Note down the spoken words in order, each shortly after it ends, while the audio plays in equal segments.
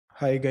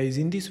Hi guys,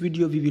 in this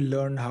video we will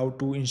learn how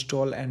to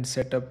install and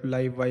set up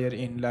Livewire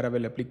in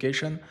Laravel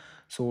application.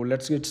 So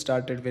let's get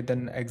started with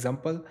an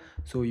example.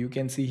 So you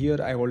can see here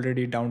I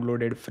already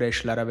downloaded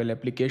fresh Laravel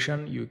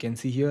application. You can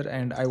see here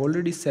and I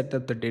already set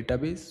up the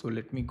database. So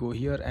let me go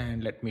here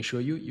and let me show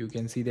you. You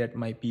can see that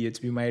my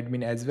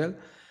phpMyAdmin as well.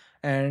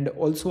 And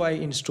also I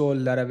install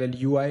Laravel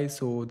UI.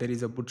 So there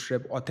is a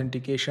Bootstrap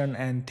authentication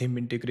and theme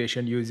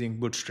integration using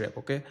Bootstrap.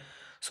 Okay.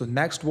 So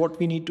next what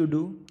we need to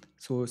do,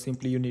 so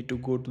simply you need to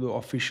go to the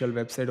official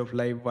website of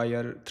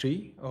Livewire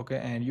 3. Okay,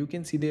 and you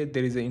can see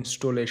there is an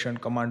installation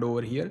command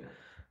over here.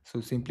 So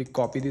simply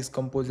copy this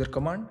composer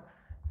command,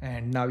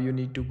 and now you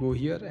need to go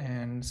here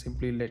and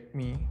simply let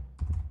me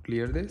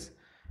clear this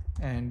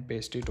and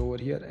paste it over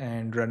here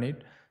and run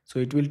it. So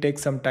it will take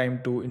some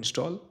time to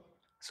install,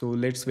 so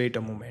let's wait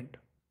a moment.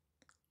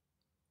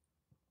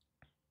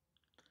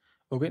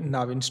 Okay,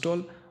 now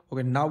install.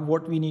 Okay, now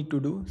what we need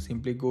to do,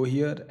 simply go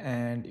here,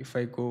 and if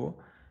I go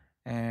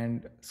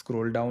and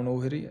scroll down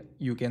over here,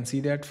 you can see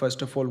that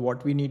first of all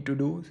what we need to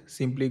do,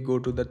 simply go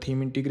to the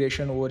theme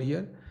integration over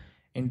here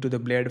into the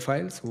blade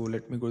file. So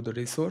let me go to the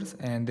resource,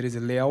 and there is a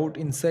layout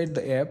inside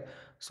the app.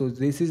 So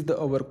this is the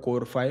our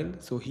core file.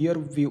 So here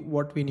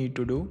what we need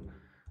to do,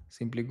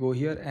 simply go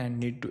here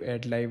and need to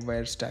add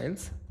Livewire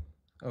styles.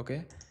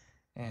 Okay,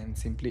 and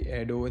simply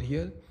add over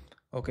here.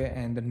 Okay,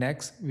 and the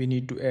next we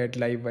need to add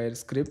Livewire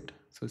script.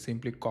 So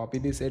simply copy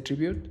this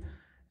attribute,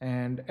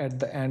 and at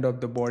the end of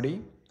the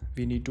body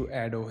we need to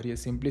add over here,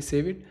 simply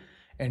save it.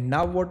 And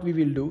now what we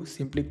will do,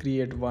 simply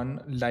create one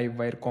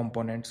Livewire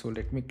component. So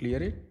let me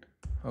clear it.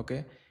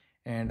 Okay,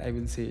 and I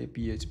will say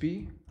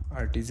php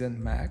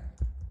artisan mac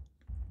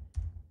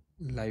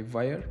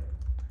Livewire,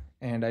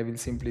 and I will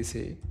simply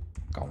say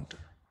counter.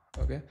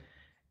 Okay,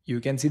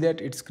 you can see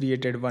that it's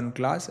created one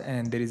class,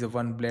 and there is a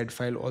one blade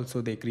file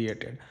also they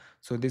created.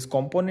 So this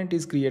component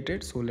is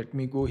created. So let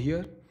me go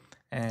here,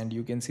 and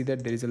you can see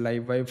that there is a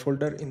Livewire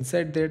folder.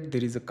 Inside that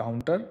there is a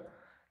counter,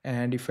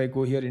 and if I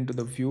go here into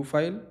the view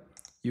file,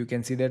 you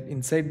can see that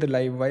inside the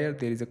Livewire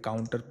there is a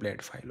counter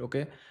blade file.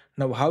 Okay,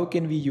 now how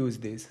can we use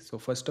this? So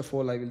first of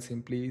all I will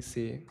simply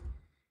say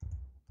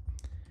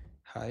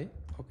hi.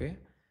 Okay,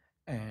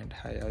 and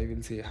hi, I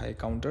will say hi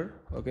counter.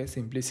 Okay,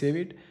 simply save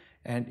it,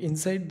 and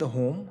inside the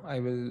home I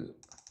will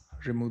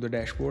remove the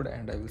dashboard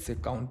and I will say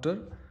counter,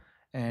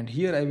 and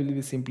here I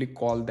will simply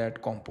call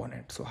that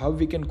component. So how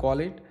we can call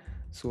it?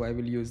 So I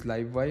will use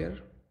livewire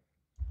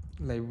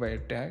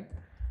tag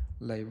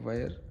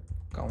livewire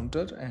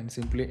counter and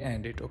simply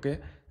end it. Okay,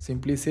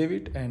 simply save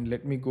it, and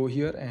let me go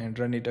here and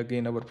run it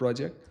again, our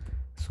project.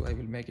 So I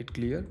will make it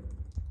clear,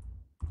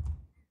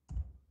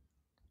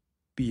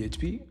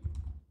 php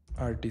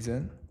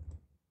artisan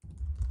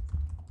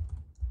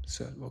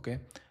serve. Okay,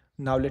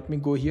 now let me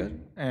go here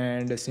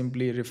and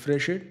simply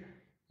refresh it.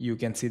 You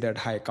can see that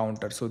high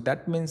counter, so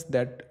that means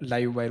that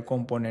Livewire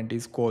component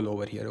is called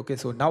over here. Okay,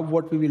 so now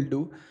what we will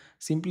do,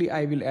 simply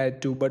I will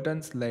add two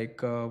buttons,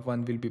 like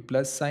one will be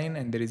plus sign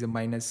and there is a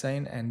minus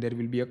sign, and there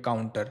will be a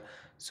counter.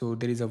 So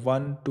there is a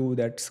 1 2,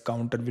 that's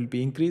counter will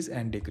be increase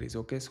and decrease.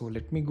 Okay, so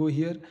let me go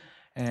here,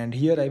 and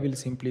here I will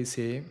simply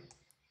say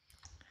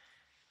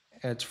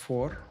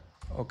h4.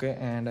 Okay,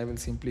 and I will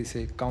simply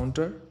say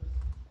counter.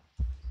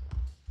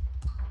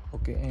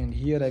 Okay, and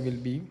here I will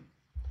be,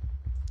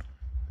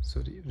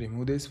 sorry,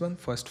 remove this one.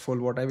 First of all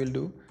what I will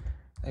do,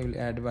 I will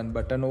add one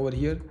button over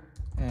here,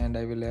 and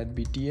I will add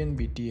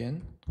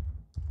btn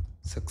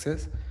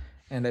success,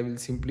 and I will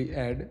simply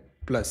add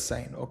plus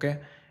sign. Okay,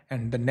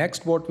 and the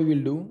next what we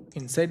will do,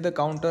 inside the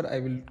counter I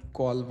will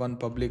call one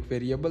public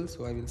variable.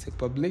 So I will say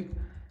public,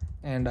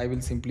 and I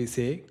will simply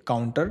say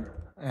counter,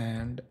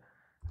 and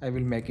I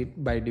will make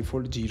it by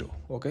default 0.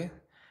 Okay,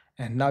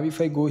 and now if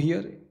I go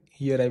here,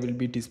 I will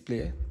be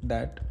display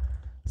that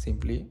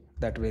simply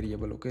that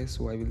variable. Okay,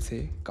 so I will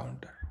say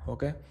counter.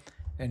 Okay,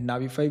 and now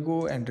if I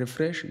go and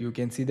refresh, you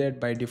can see that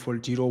by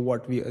default 0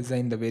 what we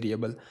assign the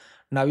variable.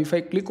 Now if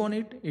I click on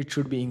it, it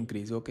should be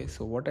increase. Okay,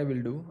 so what I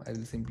will do, I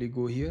will simply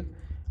go here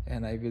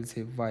and I will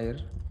say wire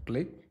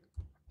click,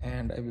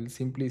 and I will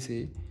simply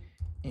say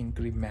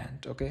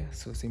increment. Okay,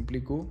 so simply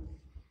go,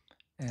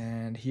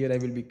 and here I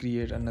will be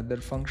create another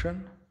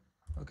function.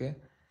 Okay,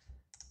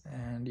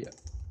 and yeah,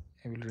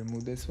 I will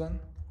remove this one.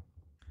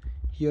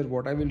 Here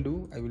what I will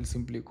do, I will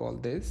simply call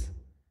this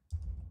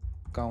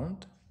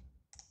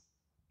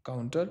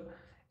counter,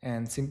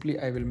 and simply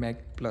I will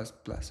make plus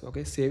plus.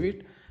 Okay, save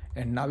it,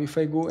 and now if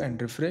I go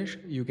and refresh,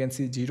 you can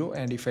see 0,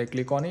 and if I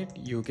click on it,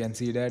 you can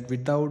see that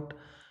without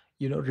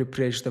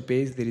refresh the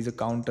page, there is a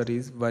counter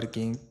is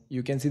working.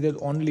 You can see that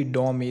only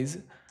DOM is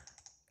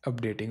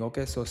updating.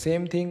 Okay, so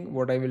same thing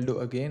what I will do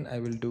again, I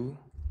will do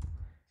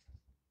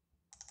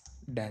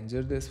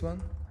danger this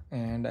one,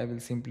 and I will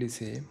simply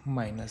say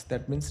minus,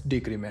 that means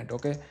decrement.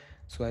 Okay,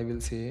 so I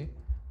will say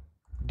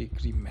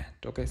decrement.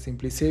 Okay,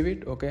 simply save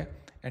it. Okay,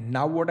 and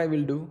now what I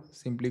will do,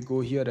 simply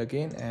go here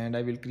again and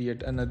I will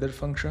create another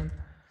function.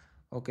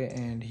 Okay,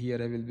 and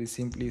here I will be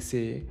simply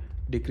say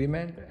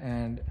decrement,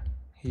 and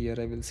here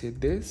I will say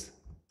this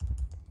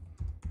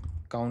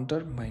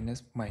counter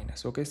minus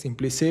minus. Okay,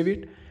 simply save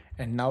it,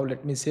 And now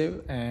let me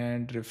save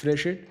and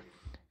refresh it,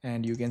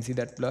 and you can see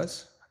that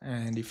plus.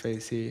 And if I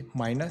say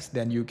minus,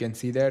 then you can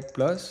see that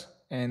plus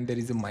and there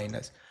is a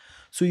minus.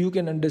 So you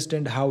can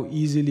understand how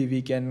easily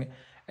we can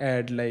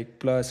add like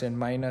plus and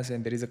minus,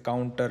 and there is a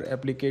counter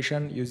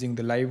application using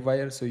the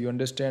Livewire. So you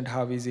understand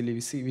how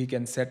easily we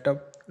can set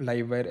up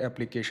Livewire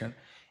application.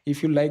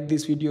 If you like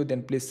this video,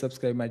 then please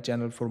subscribe my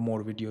channel for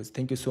more videos.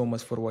 Thank you so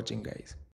much for watching, guys.